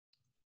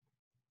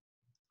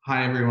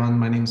Hi, everyone.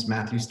 My name is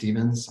Matthew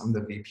Stevens. I'm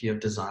the VP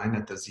of Design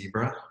at the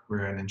Zebra.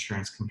 We're an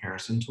insurance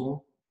comparison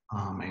tool.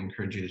 I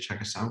encourage you to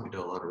check us out. We do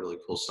a lot of really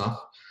cool stuff.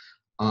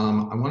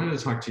 I wanted to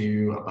talk to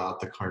you about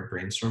the card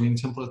brainstorming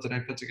template that I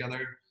put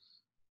together.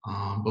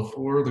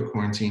 Before the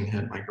quarantine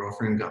hit, my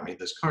girlfriend got me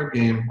this card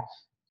game.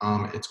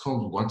 It's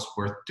called What's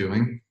Worth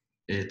Doing.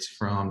 It's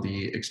from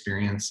the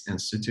Experience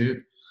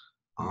Institute.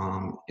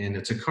 And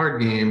it's a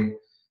card game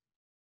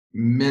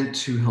meant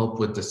to help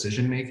with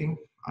decision making.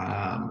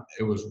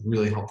 It was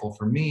really helpful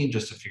for me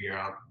just to figure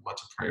out what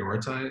to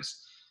prioritize.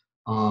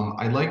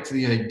 I liked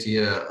the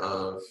idea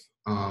of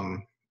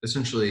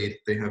essentially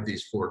they have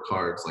these 4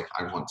 cards like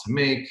I want to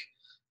make,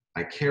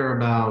 I care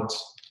about,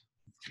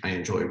 I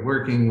enjoy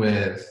working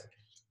with,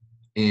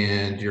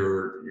 and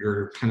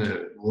you're kind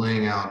of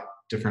laying out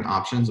different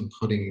options and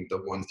putting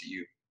the ones that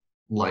you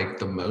like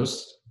the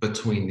most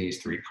between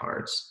these 3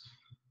 cards.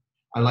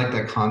 I like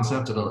that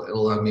concept. It'll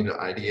allow me to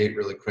ideate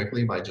really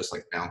quickly by just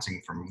like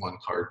bouncing from one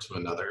card to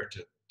another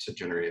to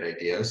generate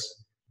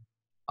ideas.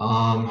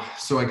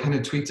 So I kind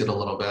of tweaked it a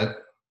little bit.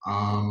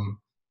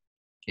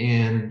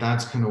 And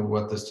that's kind of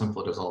what this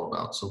template is all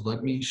about. So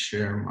let me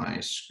share my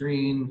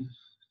screen.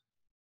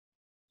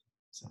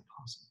 Is that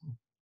possible?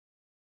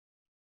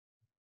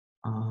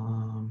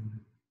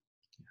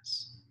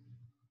 Yes.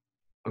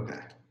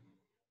 Okay.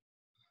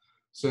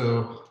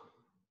 So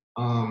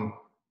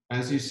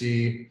as you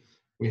see,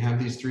 we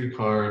have these 3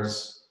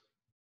 cards.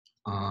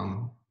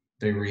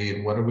 They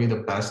read, what are we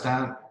the best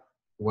at?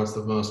 What's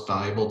the most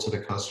valuable to the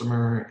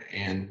customer?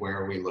 And where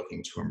are we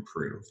looking to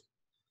improve?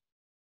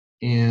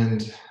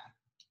 And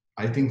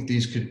I think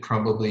these could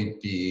probably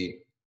be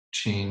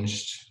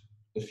changed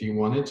if you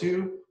wanted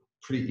to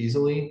pretty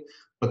easily.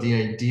 But the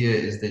idea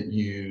is that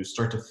you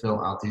start to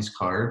fill out these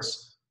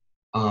cards.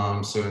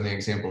 So in the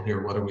example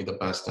here, what are we the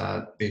best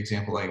at? The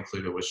example I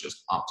included was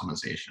just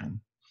optimization.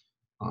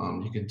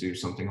 You could do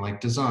something like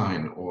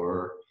design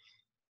or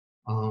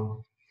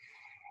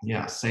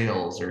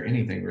sales or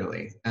anything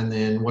really. And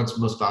then what's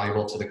most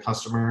valuable to the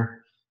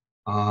customer?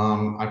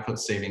 I put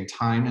saving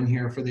time in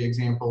here for the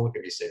example. It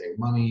could be saving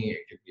money.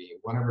 It could be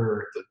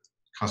whatever the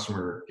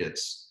customer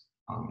gets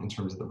in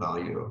terms of the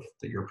value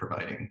that you're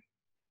providing.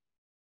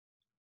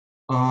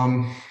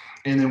 And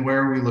then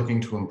where are we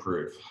looking to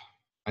improve?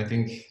 I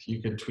think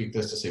you could tweak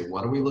this to say,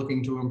 what are we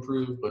looking to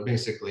improve? But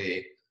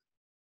basically,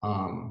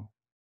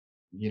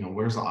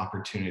 where's the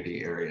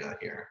opportunity area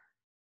here?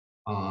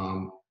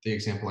 The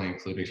example I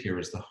included here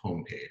is the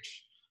home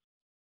page.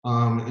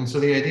 And so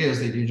the idea is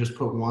that you just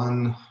put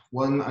one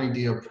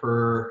idea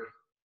per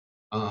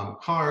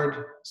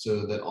card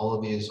so that all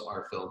of these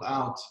are filled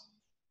out,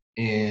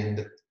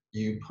 and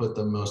you put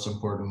the most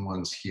important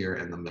ones here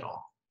in the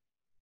middle.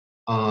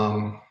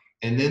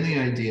 And then the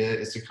idea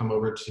is to come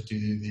over to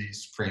do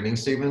these framing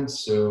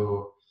statements.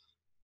 So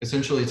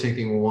essentially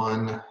taking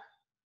one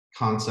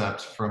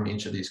concept from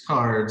each of these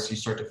cards, you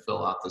start to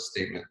fill out the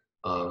statement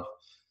of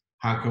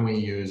how can we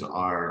use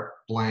our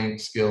blank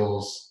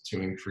skills to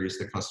increase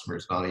the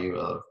customer's value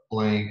of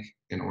blank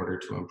in order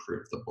to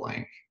improve the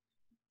blank.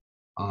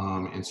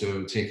 And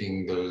so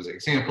taking those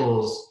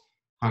examples,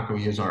 how can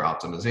we use our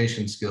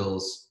optimization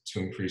skills to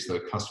increase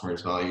the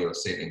customer's value of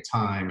saving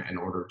time in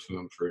order to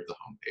improve the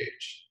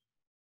homepage?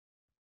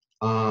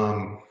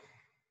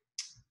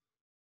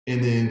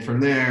 And then from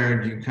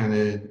there, you kind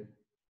of,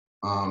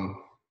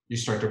 you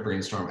start to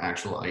brainstorm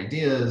actual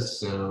ideas.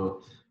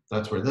 So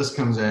that's where this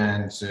comes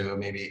in. So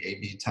maybe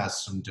A/B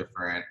test some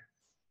different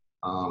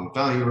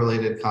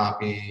value-related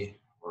copy,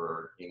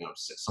 or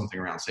something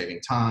around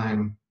saving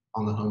time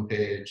on the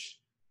homepage,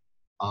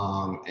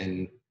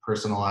 and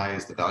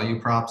personalize the value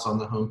props on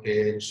the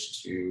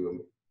homepage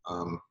to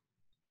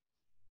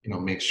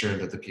make sure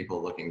that the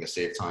people looking to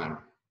save time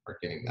are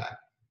getting that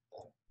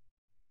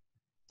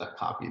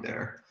copy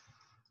there.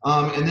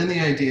 And then the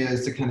idea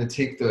is to kind of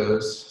take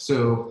those.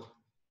 So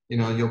you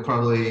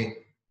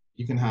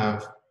can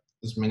have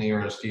as many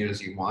or as few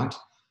as you want.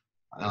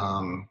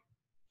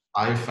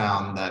 I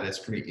found that it's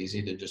pretty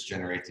easy to just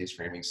generate these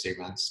framing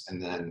statements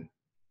and then,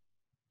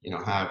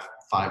 have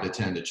 5 to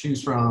 10 to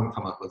choose from,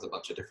 come up with a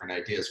bunch of different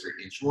ideas for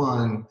each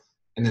one.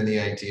 And then the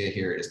idea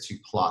here is to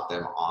plot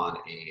them on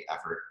a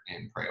effort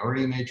and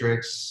priority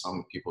matrix.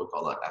 Some people would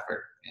call that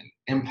effort and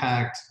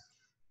impact.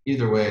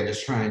 Either way,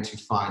 just trying to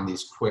find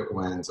these quick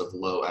wins of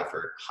low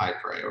effort, high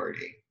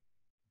priority.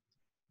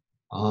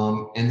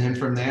 And then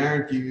from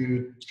there,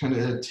 you kind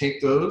of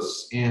take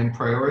those and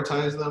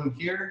prioritize them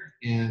here.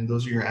 And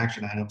those are your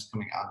action items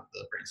coming out of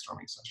the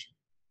brainstorming session.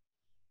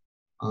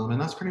 And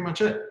that's pretty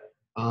much it.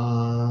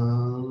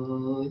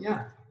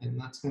 Yeah, and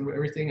that's kind of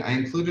everything. I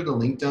included a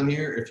link down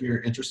here if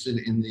you're interested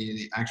in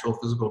the actual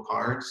physical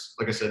cards.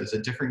 Like I said, it's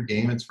a different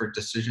game. It's for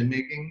decision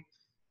making,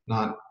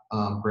 not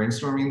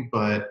brainstorming,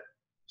 but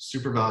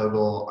super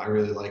valuable. I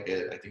really like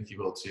it. I think you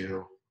will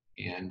too.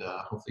 And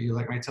hopefully you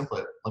like my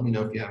template. Let me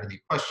know if you have any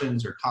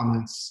questions or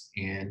comments.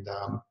 And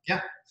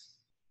yeah,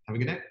 have a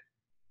good day.